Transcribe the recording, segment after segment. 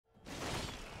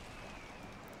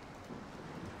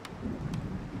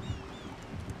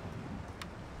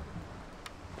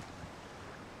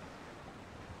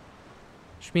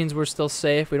Which means we're still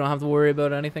safe. We don't have to worry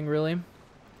about anything, really.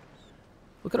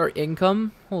 Look at our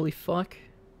income. Holy fuck.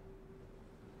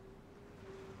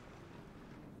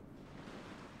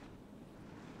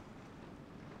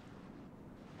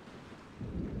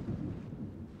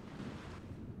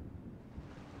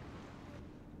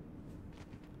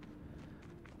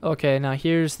 Okay, now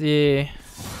here's the...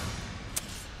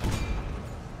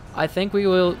 I think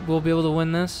we'll be able to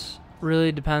win this.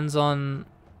 Really depends on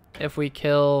if we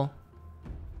kill...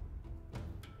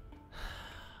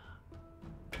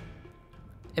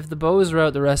 If the bows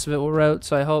route, the rest of it will route,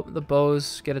 so I hope the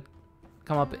bows get to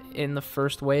come up in the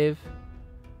first wave.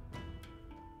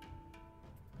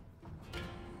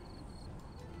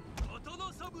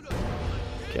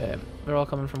 Okay, they're all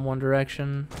coming from one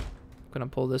direction. I'm gonna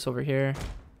pull this over here.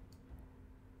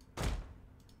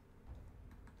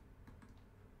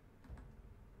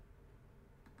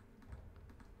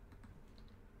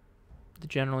 The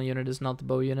general unit is not the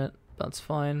bow unit. That's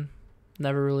fine.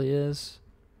 Never really is.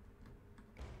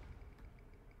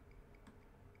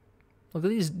 Look at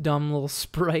these dumb little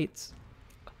sprites.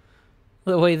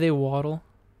 The way they waddle.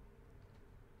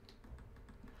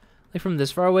 Like from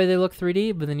this far away they look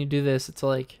 3D, but then you do this, it's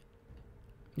like...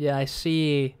 Yeah, I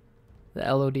see the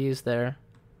LODs there.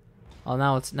 Oh,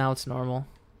 now it's normal.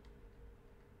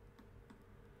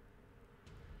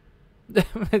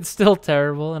 It's still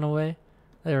terrible in a way.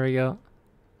 There we go.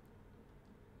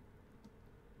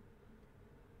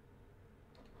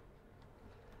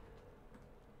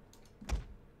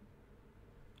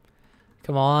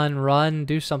 Come on, run,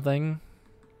 do something.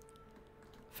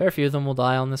 Fair few of them will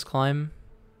die on this climb.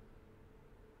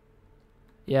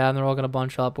 Yeah, and they're all gonna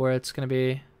bunch up where it's gonna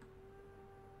be...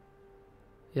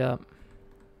 Yeah,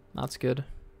 that's good.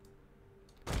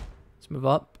 Let's move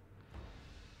up.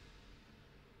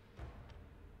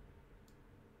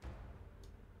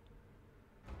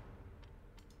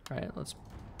 Alright, let's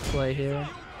play here.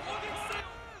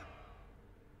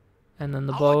 And then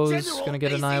the bow's gonna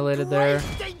get annihilated there.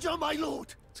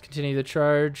 Let's continue the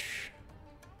charge.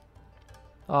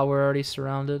 Oh, we're already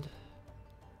surrounded.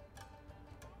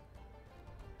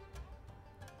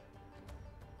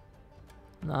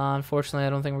 Nah, unfortunately,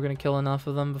 I don't think we're gonna kill enough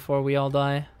of them before we all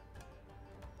die.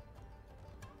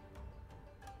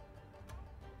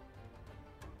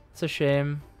 It's a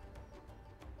shame.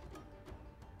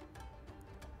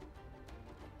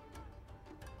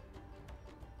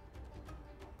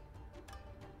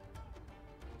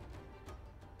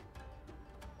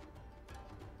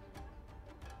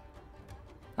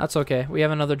 That's okay. We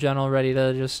have another general ready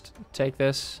to just take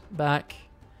this back.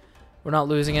 We're not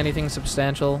losing anything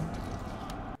substantial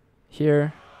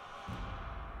here.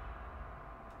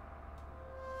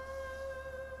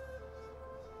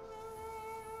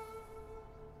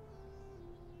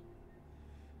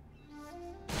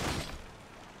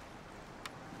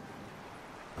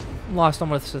 Lost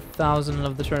almost 1,000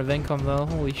 of the turn of income though.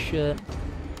 Holy shit.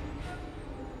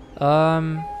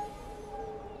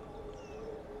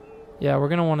 Yeah, we're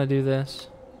gonna want to do this.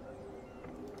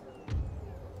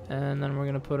 And then we're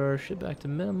gonna put our shit back to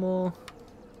minimal.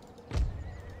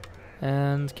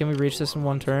 And can we reach this in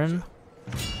one turn?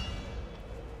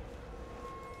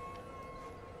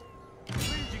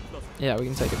 Yeah, we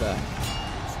can take it back.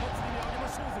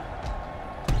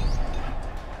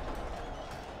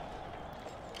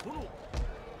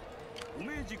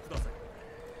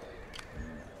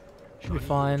 Should be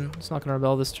fine. It's not gonna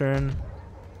rebel this turn.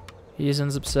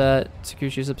 Izin's upset.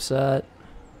 Tsukushi's upset.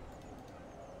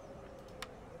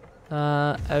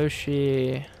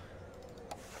 Oshi.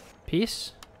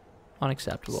 Peace?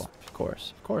 Unacceptable. Of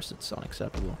course. Of course it's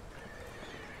unacceptable.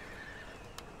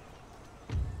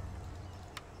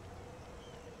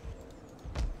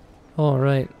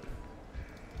 Alright.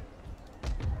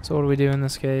 So what do we do in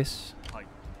this case?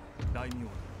 I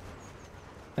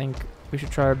think we should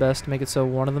try our best to make it so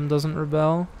one of them doesn't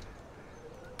rebel.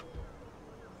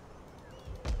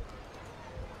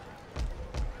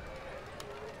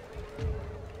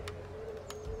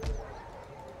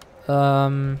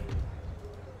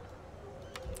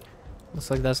 Looks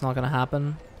like that's not gonna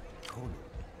happen.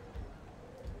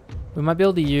 We might be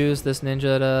able to use this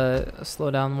ninja to slow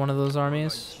down one of those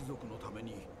armies.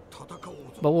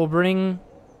 But we'll bring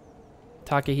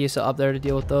Takehisa up there to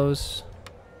deal with those.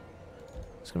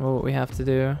 That's gonna be what we have to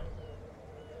do.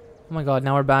 Oh my god,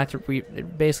 now we're back to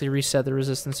it basically reset the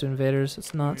resistance to invaders.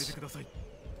 It's nuts.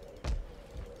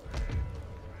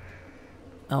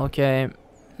 Okay.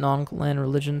 Non-land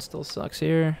religion still sucks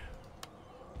here.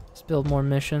 Let's build more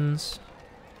missions.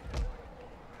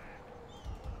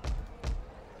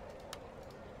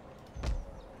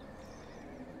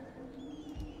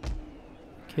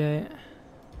 Okay.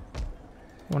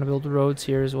 Want to build roads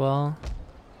here as well.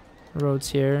 Roads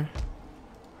here.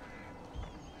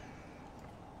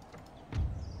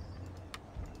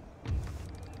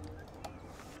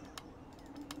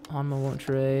 Hanma won't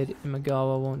trade.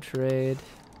 Imagawa won't trade.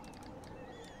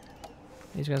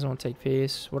 These guys won't take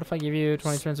peace. What if I give you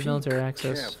 20 turns of military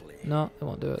access? No, it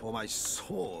won't do it. For my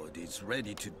sword is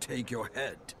ready to take your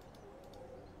head.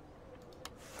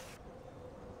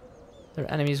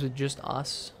 They're enemies with just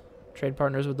us. Trade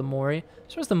partners with the Mori.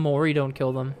 As far as the Mori don't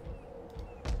kill them.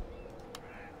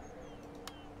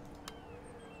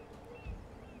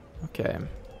 Okay.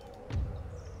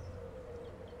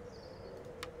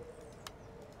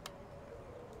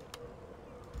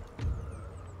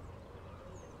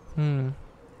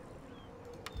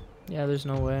 Yeah, there's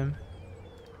no way.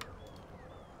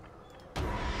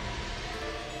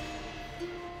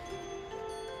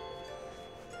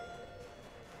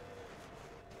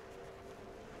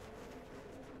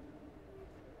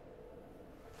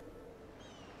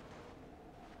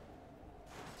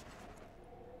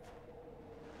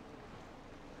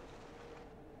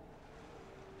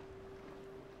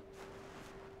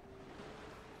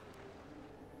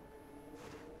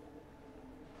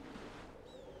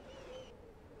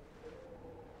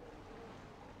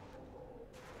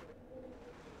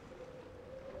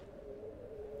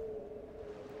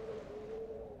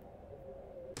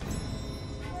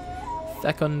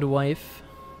 Fecund wife.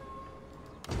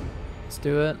 Let's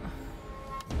do it.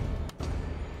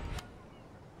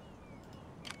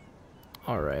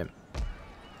 Alright.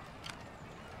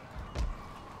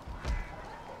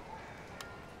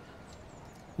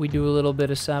 We do a little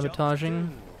bit of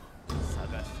sabotaging.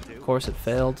 Of course it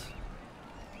failed.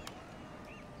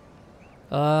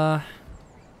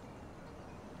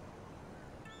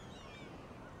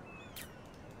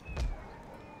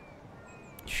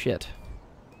 Shit.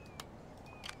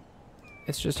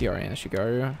 It's just Yari and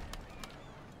Shigaru.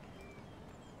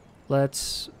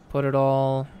 Let's put it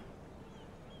all...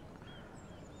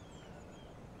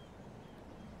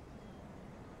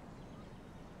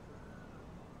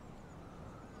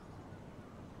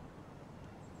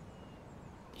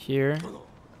 here.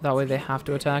 That way they have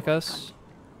to attack us.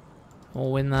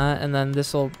 We'll win that, and then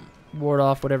this will ward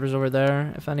off whatever's over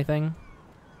there, if anything.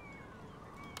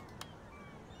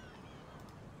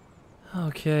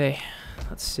 Okay,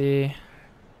 let's see.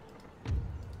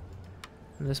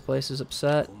 This place is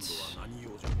upset.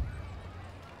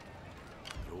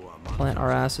 Plant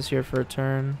our asses here for a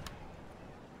turn.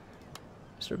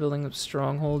 Start building up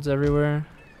strongholds everywhere.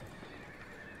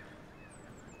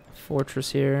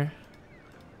 Fortress here.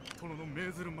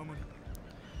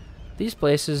 These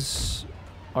places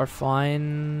are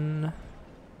fine.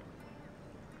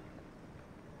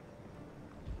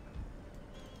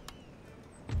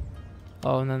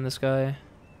 Oh, and then this guy.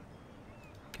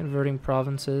 Converting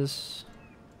provinces.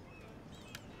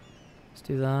 Let's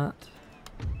do that.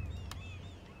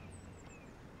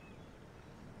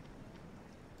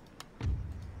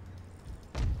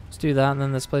 Let's do that, and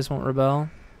then this place won't rebel.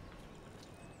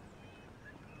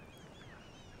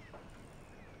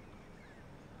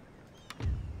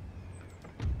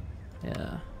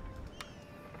 Yeah.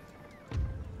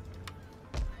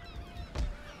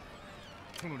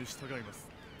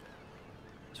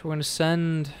 So we're going to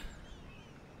send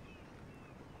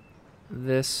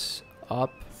this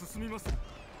up.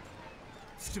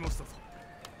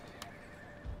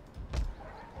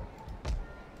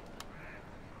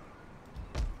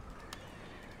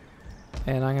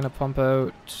 And I'm going to pump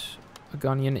out a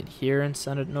gun unit here and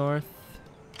send it north.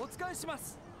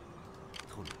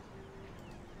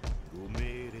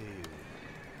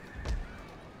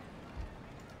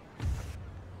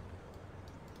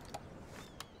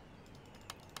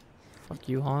 Fuck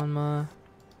you, Hanma.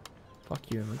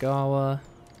 Fuck you, Imagawa.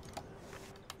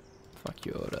 Fuck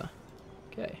you, Oda.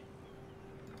 Okay.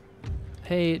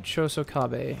 Hey,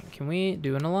 Chosokabe, can we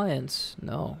do an alliance?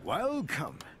 No.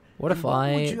 Welcome. What if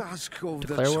I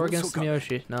declare war against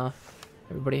Miyoshi? No.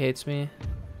 Everybody hates me.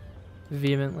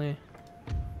 Vehemently.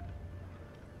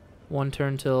 One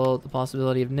turn till the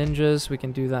possibility of ninjas. We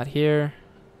can do that here.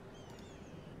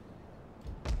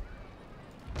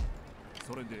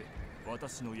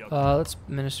 Let's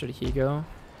minister to Higo.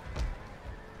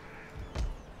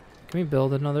 Can we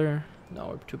build another? No,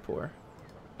 we're too poor.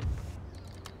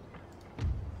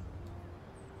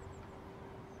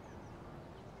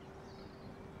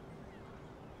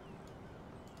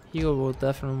 Higo will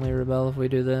definitely rebel if we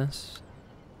do this.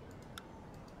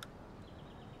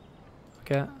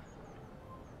 Okay.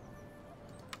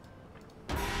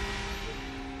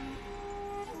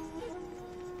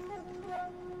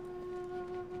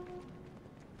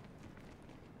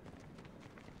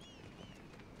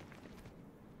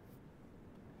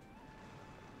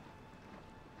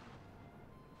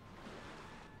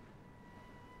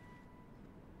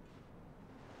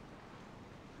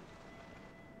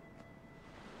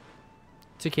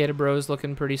 Takeda Bros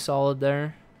looking pretty solid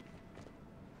there.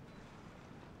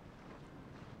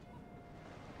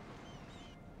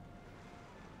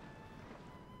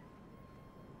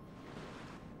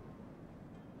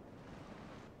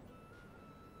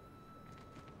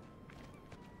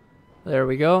 There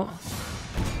we go.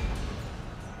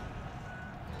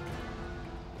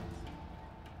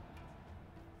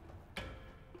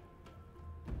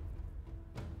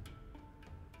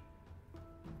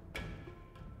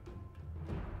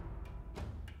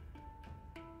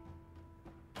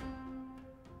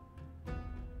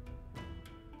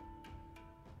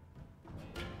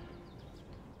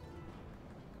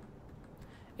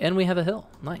 And we have a hill.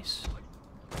 Nice.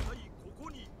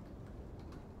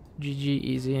 GG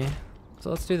easy. So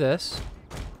let's do this.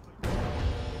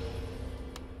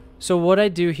 So what I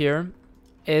do here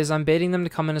is I'm baiting them to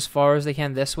come in as far as they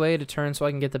can this way to turn so I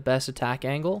can get the best attack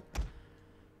angle.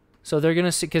 So they're going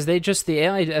to see, because the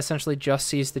AI essentially just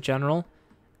sees the general.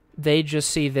 They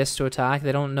just see this to attack.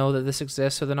 They don't know that this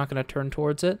exists, so they're not going to turn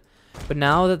towards it. But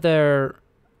now that they're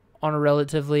on a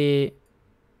relatively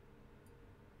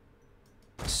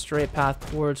straight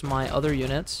path towards my other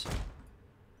units,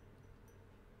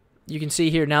 you can see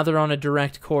here, now they're on a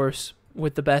direct course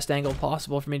with the best angle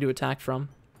possible for me to attack from.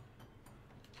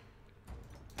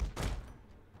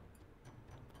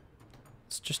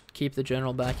 Let's just keep the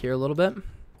general back here a little bit.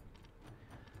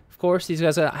 Of course, these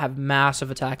guys have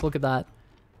massive attack. Look at that.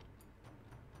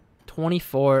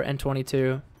 24 and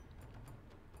 22.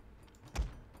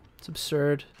 It's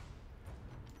absurd.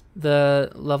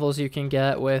 The levels you can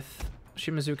get with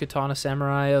Shimazu Katana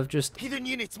Samurai of just hidden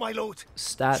units, my lord.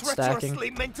 Stat stacking.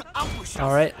 Meant to ambush us.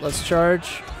 Alright, let's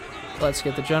charge. Let's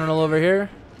get the general over here.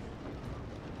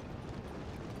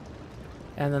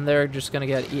 And then they're just gonna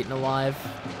get eaten alive.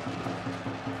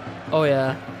 Oh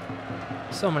yeah.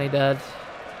 So many dead.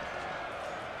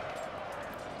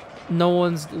 No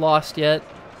one's lost yet.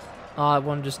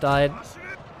 One just died.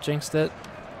 Jinxed it.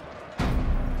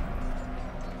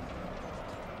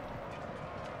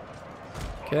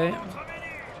 Okay.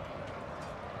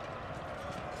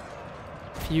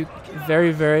 Few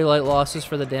very, very light losses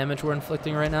for the damage we're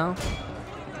inflicting right now.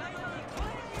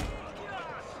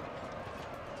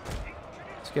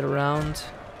 Let's get around.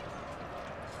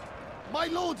 My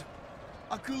lord,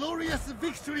 a glorious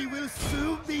victory will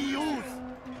soon be yours.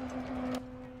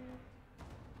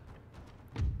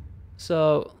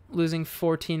 So, losing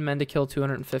 14 men to kill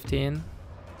 215.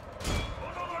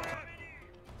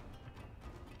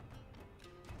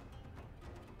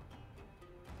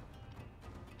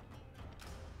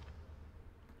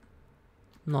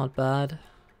 Not bad.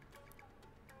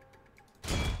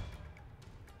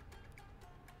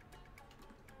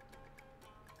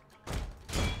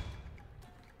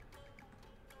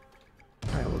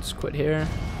 Alright, we'll just quit here.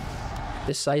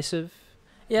 Decisive.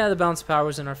 Yeah, the balance of power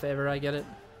was in our favor, I get it.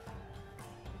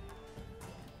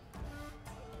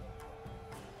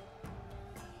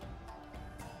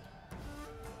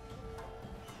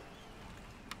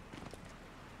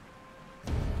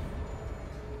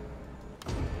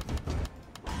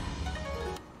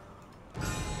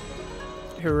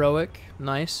 Heroic.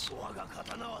 Nice.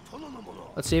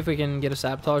 Let's see if we can get a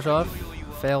sabotage off.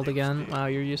 Failed again. Wow,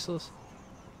 you're useless.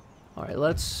 Alright,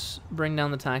 let's bring down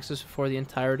the taxes before the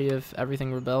entirety of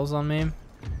everything rebels on me.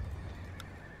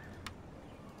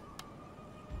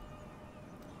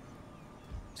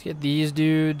 Let's get these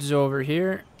dudes over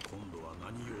here.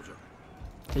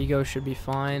 Ego should be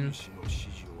fine.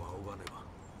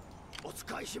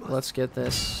 Let's get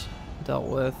this dealt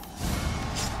with.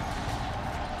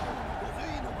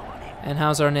 And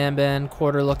how's our Namban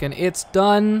quarter looking? It's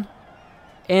done.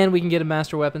 And we can get a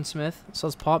Master Weaponsmith. So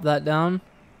let's pop that down.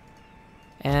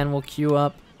 And we'll queue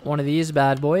up one of these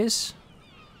bad boys.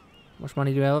 How much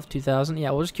money do I have? 2,000.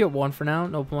 Yeah, we'll just queue up one for now.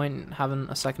 No point in having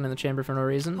a second in the chamber for no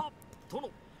reason.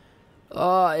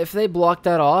 If they block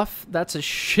that off, that's a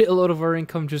shitload of our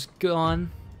income just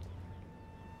gone.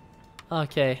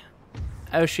 Okay.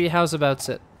 Aoshi, how's about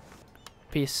it?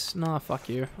 Peace. Nah, fuck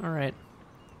you. Alright.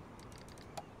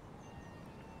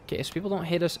 Okay, so people don't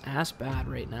hate us as bad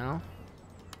right now.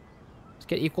 Let's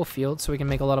get equal field so we can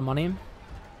make a lot of money.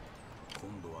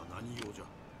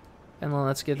 And then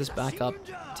let's get this back up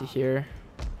to here.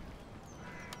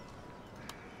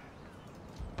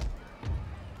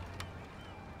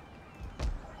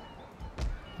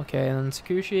 Okay, and then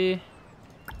Tsukushi.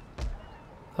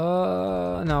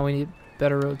 No, we need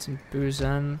better roads in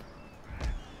Buzen.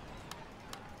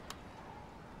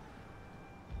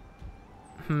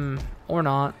 Or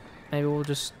not. Maybe we'll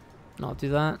just not do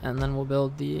that, and then we'll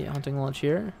build the hunting lodge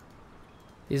here.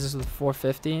 These is the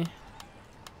 450.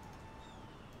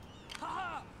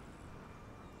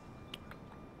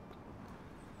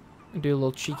 Do a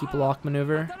little cheeky block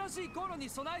maneuver.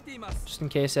 Just in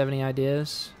case I have any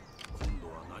ideas.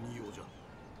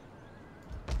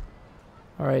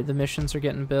 Alright, the missions are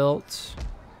getting built.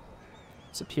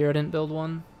 It's up here, I didn't build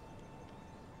one.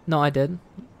 No, I did.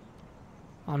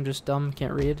 I'm just dumb,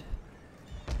 can't read.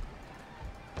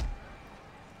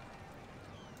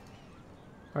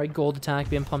 Alright, gold attack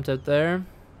being pumped out there.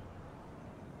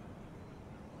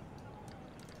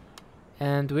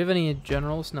 And do we have any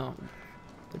generals? No.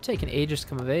 They're taking ages to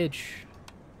come of age.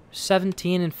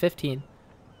 17 and 15.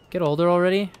 Get older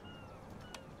already.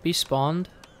 Be spawned.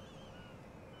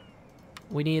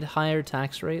 We need higher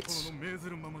tax rates.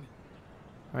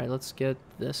 Alright, let's get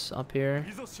this up here.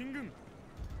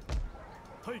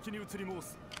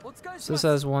 So this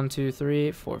has 1, 2,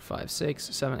 3, 4, 5,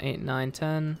 6, 7, 8, 9,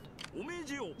 10.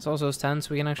 This also has 10,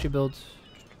 so we can actually build...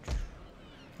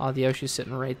 Oh, the Yoshi's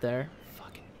sitting right there.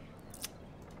 Fucking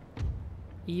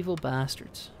evil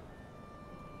bastards.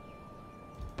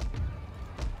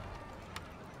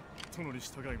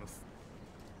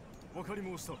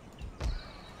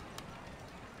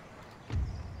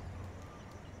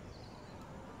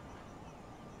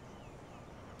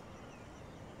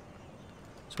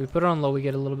 So we put it on low, we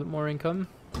get a little bit more income.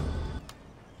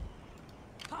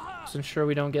 Just ensure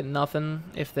we don't get nothing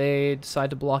if they decide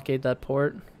to blockade that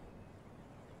port.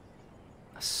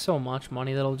 So much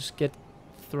money that'll just get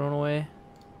thrown away.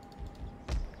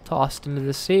 Tossed into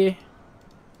the sea.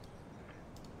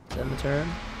 Then the turn.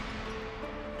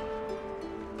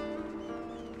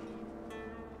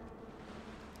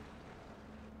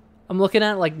 I'm looking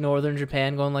at like northern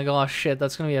Japan going like, oh shit,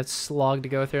 that's gonna be a slog to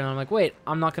go through, and I'm like, wait,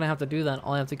 I'm not gonna have to do that.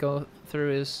 All I have to go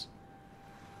through is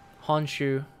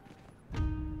Honshu.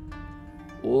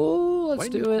 Ooh, let's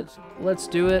do it. Let's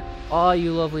do it. Aw,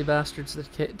 you lovely bastards, the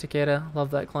Takeda. Love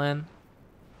that clan.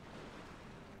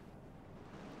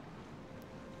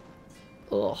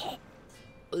 Ugh.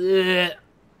 Ugh.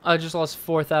 I just lost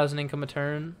 4,000 income a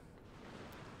turn.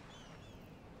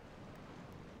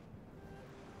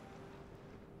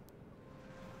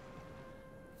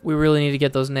 We really need to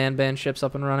get those Nanban ships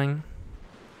up and running.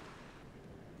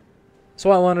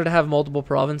 So I wanted to have multiple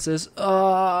provinces.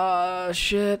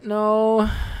 Shit, no.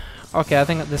 Okay, I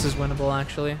think this is winnable,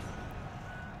 actually.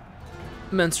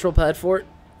 Menstrual pad fort.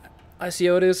 I see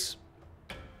how it is.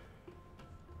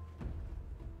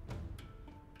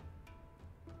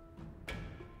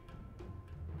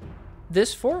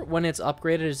 This fort, when it's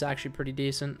upgraded, is actually pretty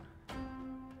decent.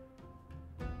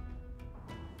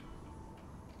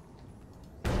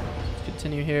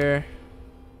 Continue here.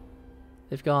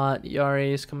 They've got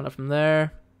Yaris coming up from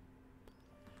there.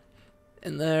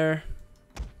 And there.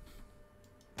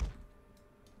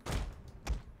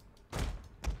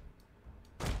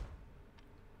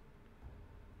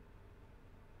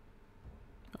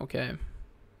 Okay.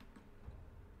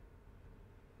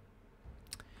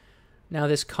 Now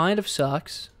this kind of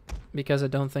sucks because I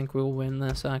don't think we'll win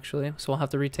this actually. So we'll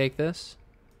have to retake this,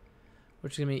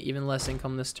 which is going to be even less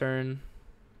income this turn.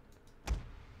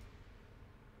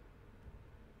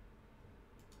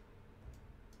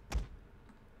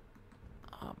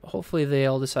 Hopefully they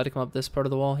all decide to come up this part of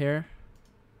the wall here.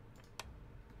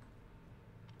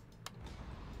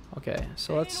 Okay,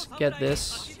 so let's get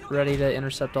this ready to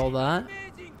intercept all that.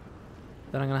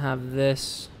 Then I'm going to have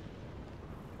this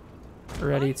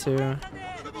ready to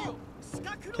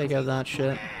take out that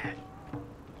shit.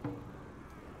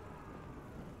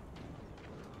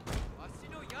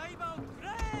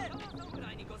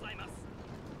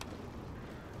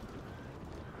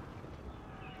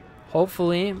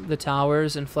 Hopefully the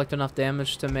towers inflict enough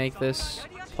damage to make this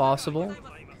possible.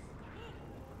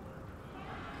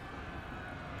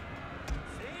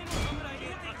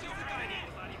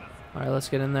 Alright, let's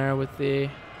get in there with the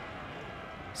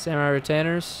samurai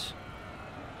retainers.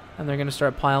 And they're going to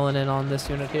start piling in on this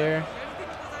unit here.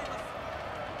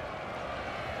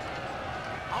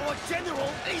 Our general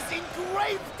is in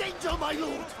grave danger, my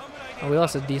lord. Oh, we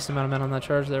lost a decent amount of men on that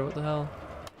charge there. What the hell?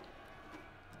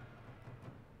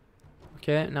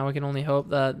 Okay, now we can only hope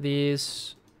that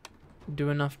these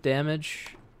do enough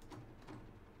damage.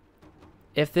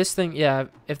 If this thing, yeah,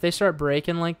 if they start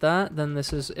breaking like that, then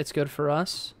it's good for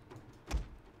us.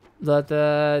 But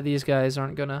these guys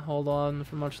aren't gonna hold on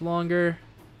for much longer.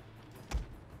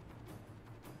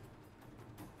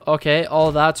 Okay,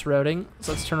 all that's routing.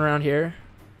 So let's turn around here.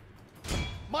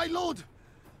 My lord,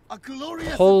 a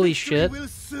glorious Holy victory shit. will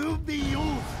soon be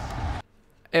yours.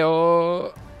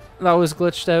 Ayo. That was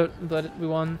glitched out, but we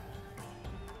won.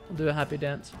 We'll do a happy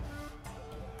dance.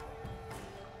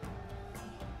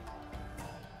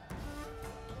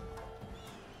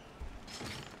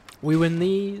 We win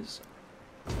these.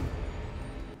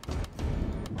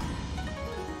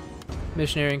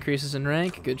 Missionary increases in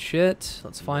rank. Good shit.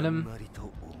 Let's find him.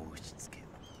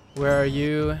 Where are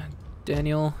you,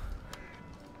 Daniel?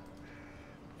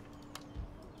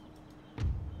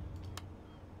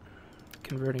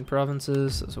 Converting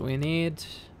provinces. That's what we need.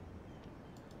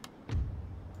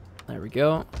 There we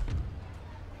go.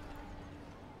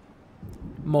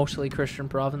 Mostly Christian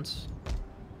province.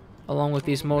 Along with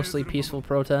these mostly peaceful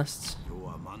protests.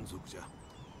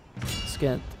 Let's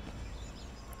get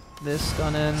this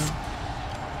done in.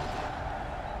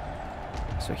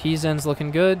 So Hizen's looking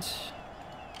good.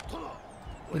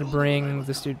 I'm gonna bring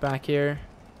this dude back here.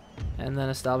 And then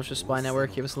establish a spy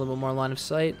network. Give us a little bit more line of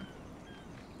sight.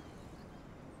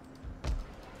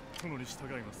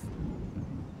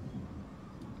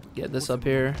 Get this up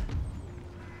here.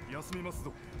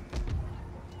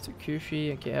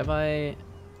 Tsukushi. Okay, have I...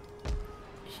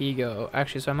 Higo.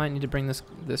 Actually, so I might need to bring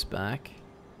this back.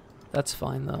 That's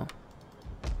fine, though.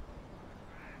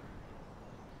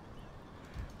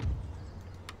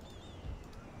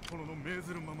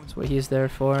 That's what he's there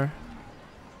for.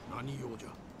 Want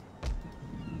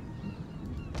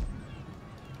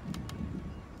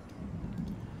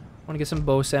to get some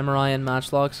bow samurai and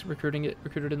matchlocks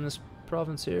recruited in this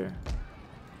province here,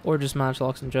 or just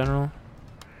matchlocks in general.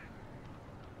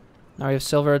 Now we have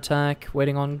silver attack,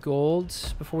 waiting on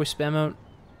gold before we spam out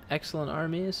excellent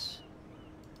armies.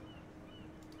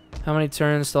 How many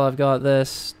turns till I've got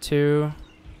this? 2.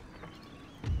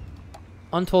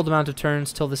 Untold amount of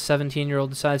turns till the 17-year-old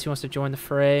decides he wants to join the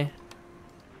fray.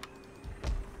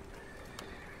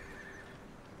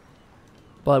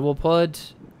 But we'll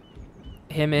put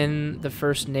him in the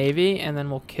first navy, and then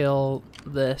we'll kill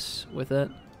this with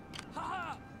it.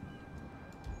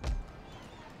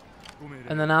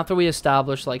 And then after we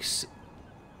establish like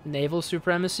naval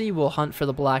supremacy, we'll hunt for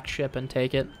the black ship and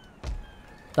take it.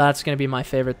 That's gonna be my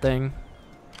favorite thing.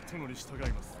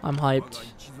 I'm hyped.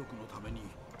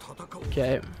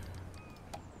 Okay.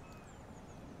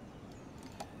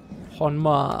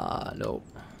 Honma, nope.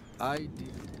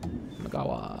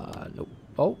 Nagawa, nope.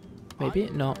 Oh, maybe?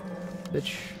 No.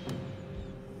 Bitch.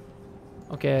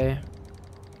 Okay.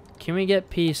 Can we get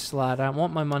peace, lad? I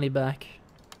want my money back.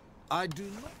 I do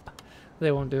not.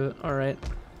 They won't do it. Alright.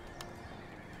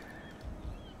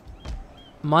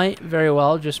 Might very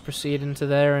well just proceed into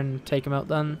there and take him out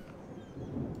then.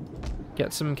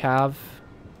 Get some cav.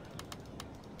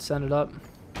 Send it up.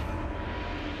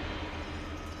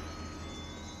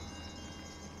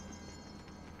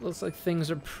 Looks like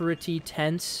things are pretty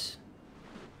tense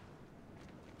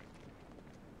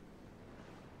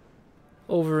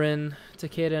over in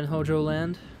Takeda and Hojo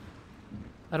land.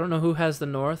 I don't know who has the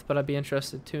north, but I'd be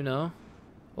interested to know.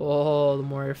 Oh, the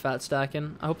warrior fat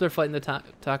stacking. I hope they're fighting the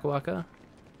Takawaka.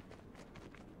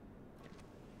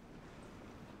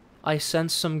 I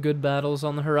sense some good battles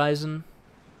on the horizon.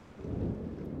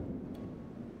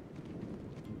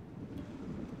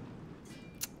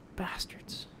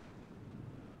 Bastards.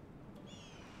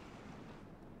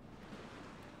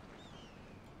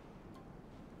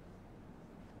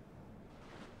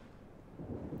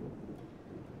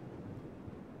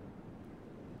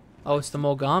 Oh, it's the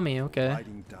Mogami, okay.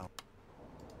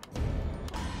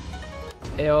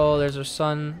 Ayo, there's our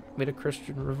son. Made a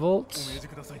Christian revolt.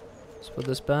 Let's put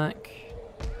this back.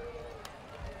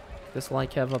 This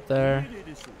light cav up there.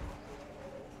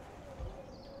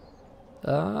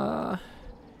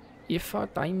 If our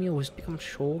daimyo has become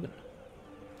shogun.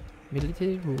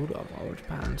 Military ruler of our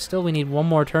Japan. Still, we need one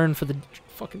more turn for the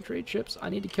fucking trade ships. I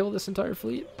need to kill this entire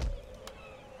fleet.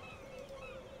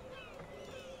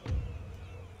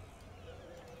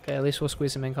 Okay, at least we'll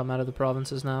squeeze some income out of the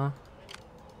provinces now.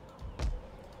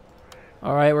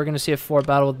 Alright, we're gonna see a fort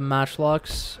battle with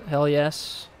matchlocks. Hell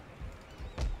yes.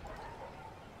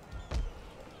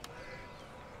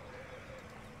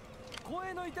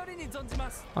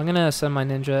 I'm gonna send my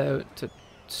ninja out to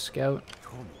scout.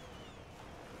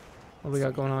 What do we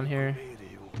got going on here?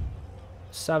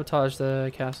 Sabotage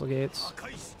the castle gates.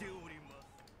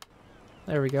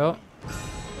 There we go.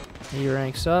 He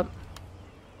ranks up.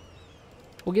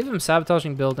 We'll give him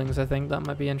sabotaging buildings, I think. That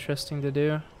might be interesting to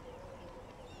do.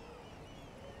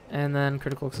 And then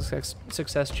critical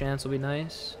success chance will be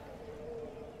nice.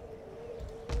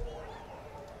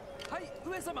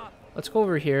 Let's go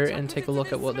over here and take a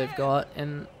look at what they've got,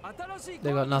 and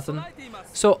they got nothing.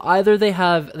 So either they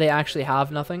actually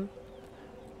have nothing,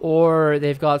 or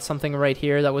they've got something right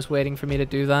here that was waiting for me to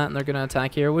do that, and they're gonna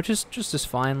attack here, which is just as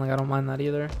fine. Like, I don't mind that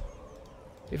either.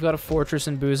 We've got a fortress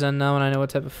in Buzen now, and I know what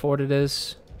type of fort it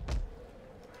is.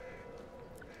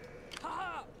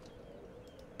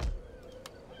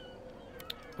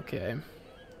 Okay.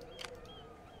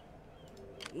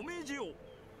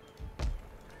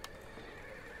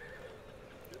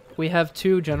 We have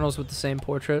 2 generals with the same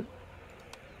portrait.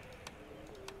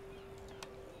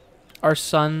 Our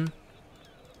son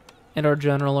and our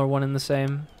general are one and the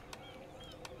same.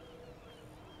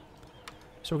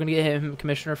 So we're gonna get him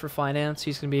commissioner for finance.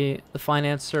 He's gonna be the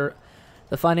financier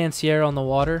on the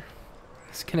water.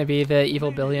 He's gonna be the evil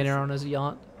billionaire on his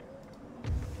yacht.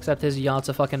 Except his yacht's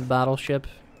a fucking battleship,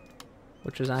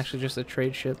 which is actually just a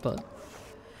trade ship. But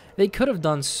they could have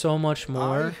done so much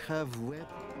more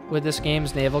with this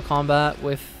game's naval combat.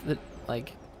 With the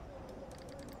like,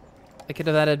 they could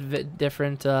have added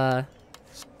different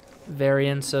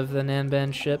variants of the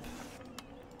Nanban ship,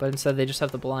 but instead they just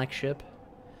have the black ship,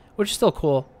 which is still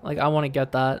cool. Like, I want to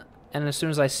get that, and as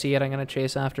soon as I see it, I'm gonna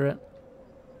chase after it.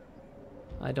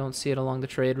 I don't see it along the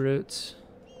trade routes.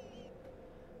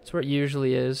 It's where it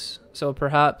usually is. So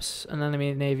perhaps an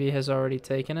enemy navy has already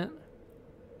taken it.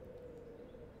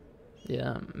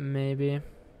 Yeah, maybe.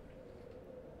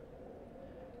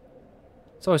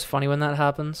 It's always funny when that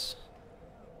happens.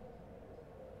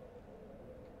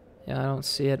 Yeah, I don't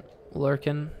see it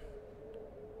lurking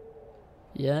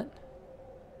yet.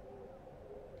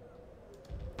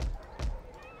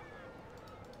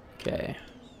 Okay.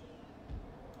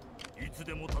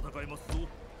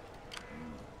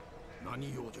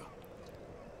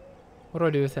 What do I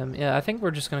do with him? Yeah, I think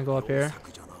we're just gonna go up here.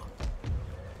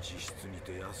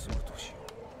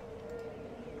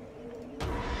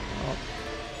 Oh.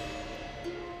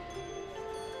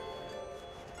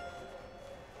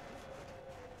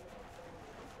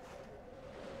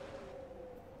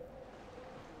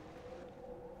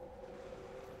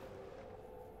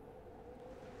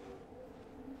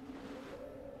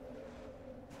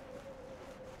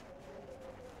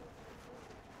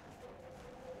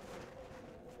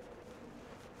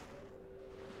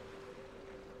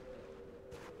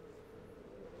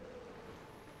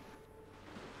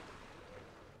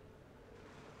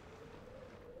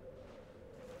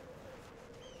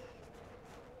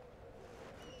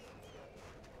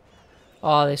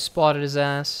 Oh, they spotted his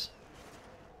ass.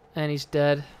 And he's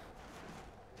dead.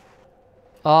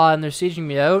 Oh, and they're sieging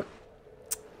me out.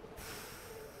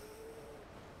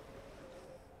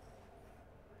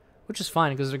 Which is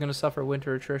fine, because they're going to suffer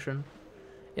winter attrition.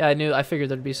 Yeah, I figured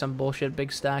there'd be some bullshit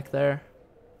big stack there.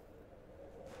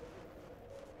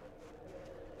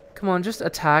 Come on, just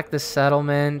attack the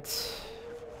settlement.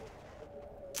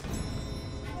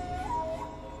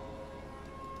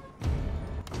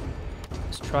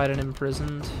 Tried and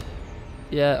imprisoned.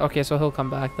 Yeah, okay, so he'll come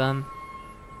back then.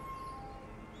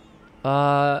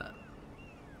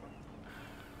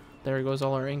 There goes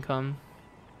all our income.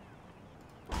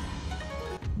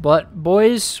 But,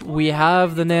 boys, we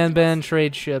have the Nanban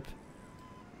trade ship.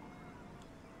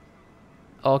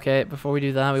 Okay, before we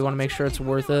do that, we want to make sure it's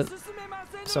worth it.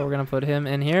 So we're going to put him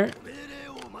in here.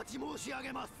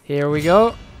 Here we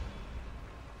go.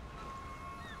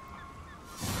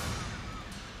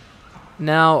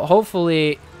 Now,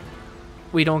 hopefully,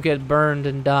 we don't get burned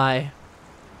and die.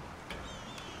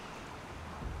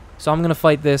 So I'm going to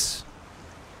fight this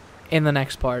in the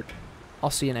next part. I'll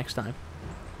see you next time.